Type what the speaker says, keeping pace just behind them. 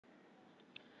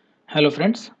Hello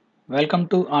friends, welcome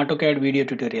to AutoCAD video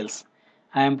tutorials.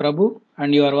 I am Prabhu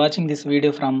and you are watching this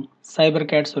video from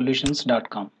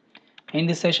cybercadsolutions.com. In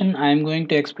this session I am going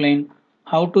to explain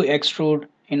how to extrude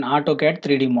in AutoCAD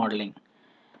 3D modeling.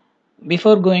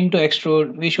 Before going to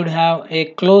extrude, we should have a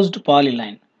closed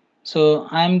polyline. So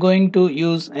I am going to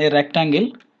use a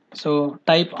rectangle. So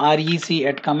type REC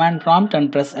at command prompt and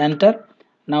press enter.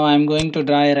 Now I am going to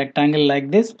draw a rectangle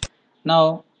like this.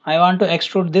 Now I want to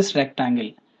extrude this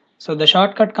rectangle. So the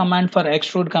shortcut command for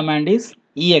extrude command is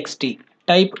EXT.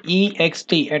 Type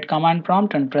EXT at command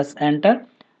prompt and press enter.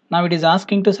 Now it is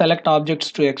asking to select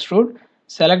objects to extrude.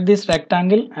 Select this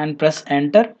rectangle and press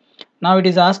enter. Now it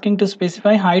is asking to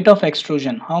specify height of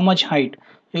extrusion. How much height?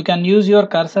 You can use your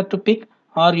cursor to pick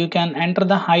or you can enter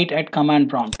the height at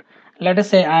command prompt. Let us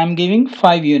say I am giving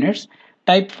 5 units.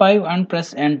 Type 5 and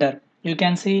press enter. You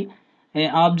can see a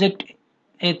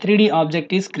 3D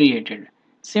object is created.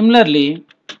 Similarly,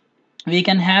 we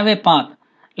can have a path.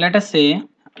 Let us say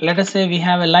we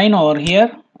have a line over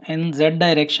here in Z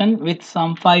direction with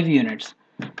some 5 units.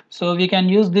 So we can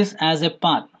use this as a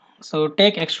path. So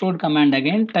take extrude command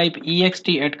again, type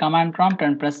ext at command prompt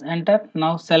and press enter.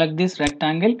 Now select this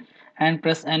rectangle and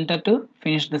press enter to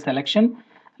finish the selection.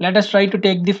 Let us try to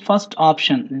take the first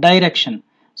option, direction.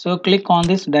 So click on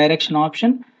this direction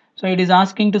option. So it is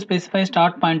asking to specify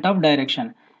start point of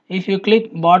direction. If you click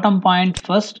bottom point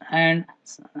first and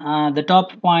the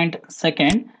top point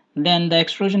second, then the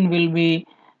extrusion will be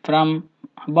from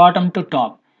bottom to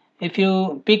top. If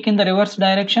you pick in the reverse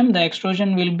direction, the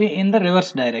extrusion will be in the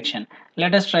reverse direction.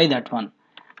 Let us try that one.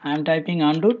 I am typing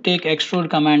undo, take extrude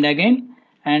command again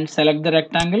and select the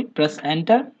rectangle, press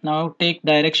enter. Now take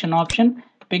direction option,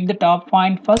 pick the top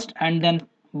point first and then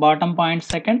bottom point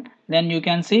second. Then you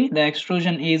can see the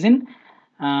extrusion is in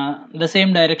the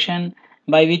same direction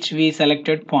by which we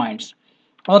selected points.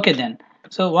 Okay then.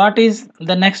 So what is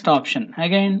the next option?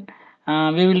 Again,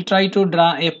 we will try to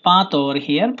draw a path over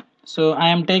here. So I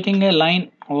am taking a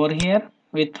line over here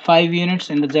with 5 units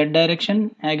in the Z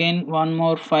direction. Again one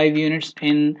more 5 units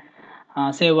in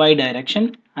say Y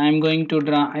direction. I am going to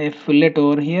draw a fillet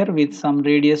over here with some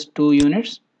radius 2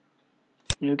 units.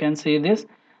 You can see this.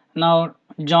 Now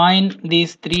join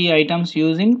these 3 items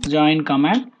using join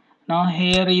command. Now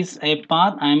here is a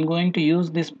path. I am going to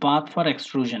use this path for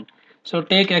extrusion. So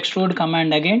take extrude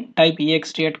command again, type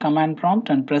ext at command prompt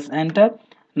and press enter.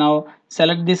 Now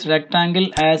select this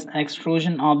rectangle as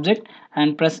extrusion object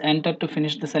and press enter to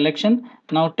finish the selection.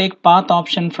 Now take path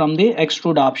option from the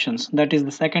extrude options, that is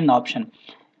the second option.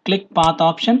 Click path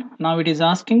option. Now it is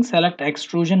asking select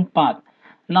extrusion path.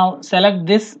 Now select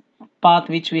this path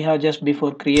which we have just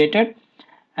before created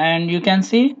and you can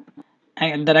see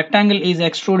the rectangle is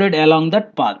extruded along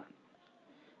that path.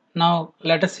 Now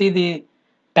let us see the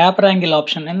taper angle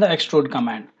option in the extrude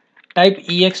command. Type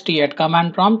ext at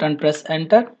command prompt and press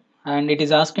enter and it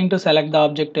is asking to select the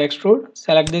object to extrude.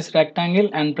 Select this rectangle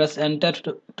and press enter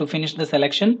to finish the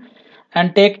selection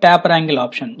and take taper angle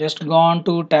option. Just go on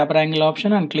to taper angle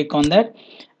option and click on that.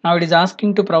 Now it is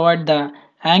asking to provide the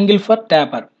angle for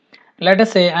taper. Let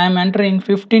us say I am entering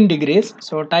 15 degrees.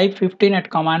 So type 15 at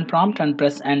command prompt and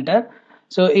press enter.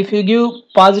 So if you give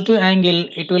positive angle,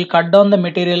 it will cut down the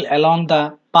material along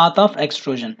the path of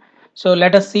extrusion. So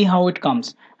let us see how it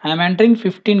comes. I am entering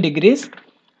 15 degrees.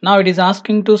 Now it is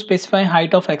asking to specify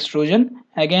height of extrusion.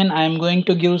 Again I am going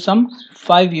to give some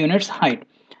 5 units height.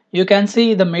 You can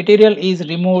see the material is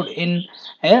removed in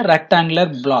a rectangular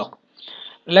block.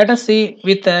 Let us see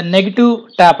with a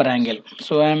negative taper angle.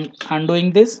 So I am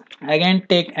undoing this. Again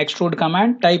take extrude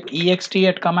command, type ext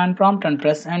at command prompt and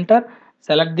press enter.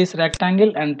 Select this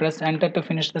rectangle and press enter to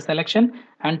finish the selection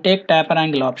and take taper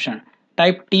angle option.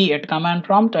 Type T at command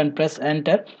prompt and press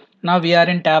enter. Now we are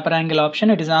in taper angle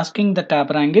option. It is asking the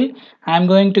taper angle. I am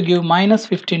going to give minus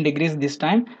 15 degrees this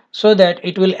time so that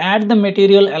it will add the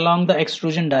material along the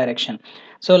extrusion direction.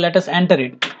 So let us enter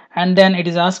it and then it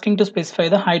is asking to specify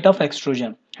the height of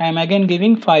extrusion. I am again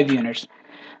giving 5 units.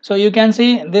 So you can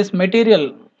see this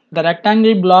material, the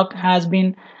rectangle block has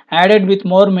been added with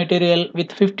more material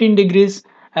with 15 degrees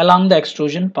along the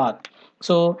extrusion path.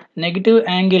 So negative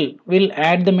angle will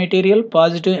add the material,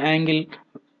 positive angle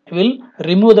will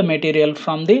remove the material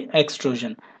from the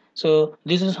extrusion. So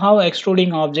this is how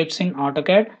extruding objects in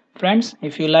AutoCAD. Friends,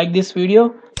 if you like this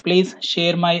video, please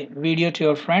share my video to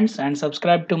your friends and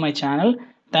subscribe to my channel.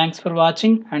 Thanks for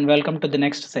watching and welcome to the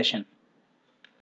next session.